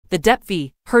The Depp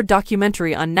v. Heard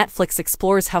documentary on Netflix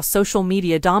explores how social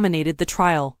media dominated the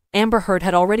trial. Amber Heard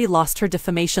had already lost her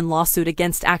defamation lawsuit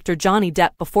against actor Johnny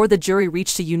Depp before the jury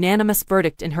reached a unanimous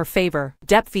verdict in her favor.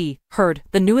 Depp v. Heard,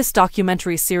 the newest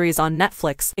documentary series on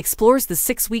Netflix, explores the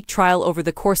 6-week trial over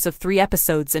the course of 3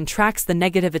 episodes and tracks the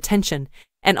negative attention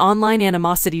and online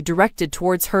animosity directed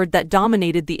towards Heard that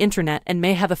dominated the internet and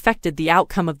may have affected the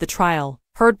outcome of the trial.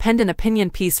 Heard penned an opinion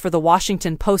piece for The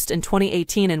Washington Post in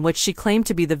 2018 in which she claimed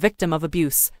to be the victim of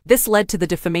abuse. This led to the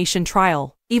defamation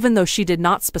trial. Even though she did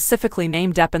not specifically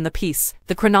name Depp in the piece,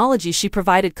 the chronology she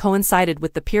provided coincided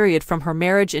with the period from her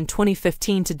marriage in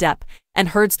 2015 to Depp and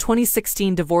Heard's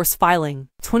 2016 divorce filing.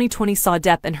 2020 saw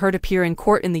Depp and Heard appear in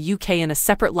court in the UK in a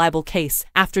separate libel case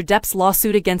after Depp's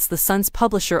lawsuit against The Sun's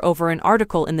publisher over an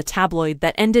article in the tabloid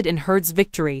that ended in Heard's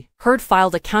victory. Heard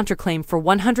filed a counterclaim for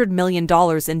 $100 million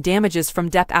in damages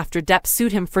from Depp after Depp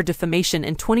sued him for defamation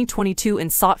in 2022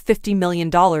 and sought $50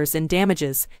 million in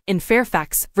damages. In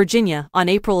Fairfax, Virginia, on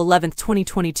April 11,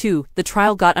 2022, the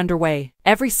trial got underway.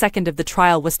 Every second of the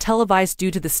trial was televised due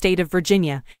to the state of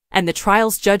Virginia, and the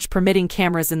trial's judge permitting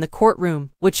cameras in the courtroom,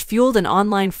 which fueled an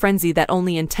online frenzy that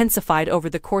only intensified over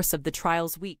the course of the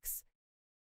trial's weeks.